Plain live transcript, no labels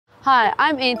Hi,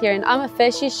 I'm Anthea and I'm a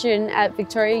first year student at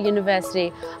Victoria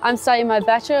University. I'm studying my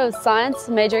Bachelor of Science,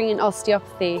 majoring in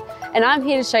osteopathy, and I'm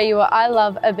here to show you what I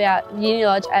love about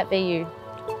UniLodge at VU.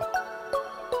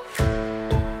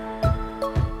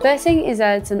 First thing is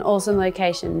that it's an awesome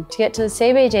location. To get to the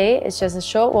CBD, it's just a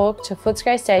short walk to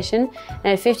Footscray Station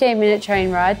and a 15-minute train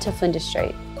ride to Flinders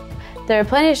Street. There are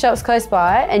plenty of shops close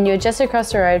by and you're just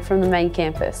across the road from the main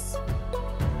campus.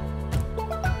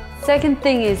 Second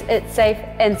thing is it's safe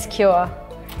and secure.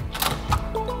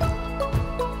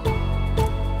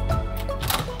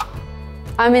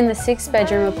 I'm in the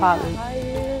 6-bedroom apartment.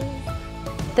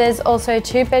 There's also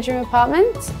 2-bedroom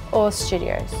apartments or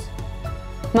studios.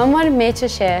 Mum wanted me to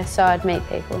share, so I'd meet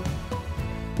people.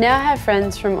 Now I have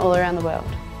friends from all around the world.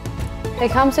 It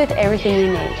comes with everything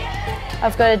you need.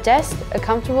 I've got a desk, a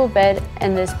comfortable bed,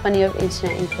 and there's plenty of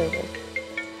internet included.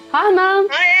 Hi Mum!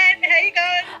 Hi Anne, how you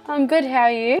going? I'm good, how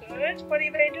are you? Good, what have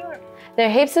you been doing? There are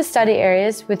heaps of study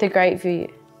areas with a great view.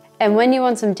 And when you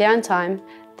want some downtime,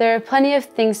 there are plenty of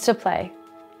things to play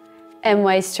and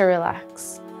ways to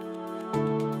relax.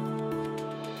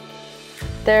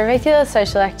 There are regular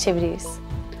social activities,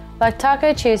 like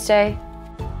Taco Tuesday,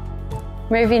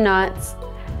 movie nights,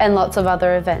 and lots of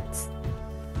other events.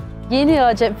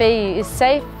 UniLodge at VU is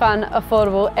safe, fun,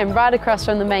 affordable, and right across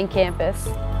from the main campus.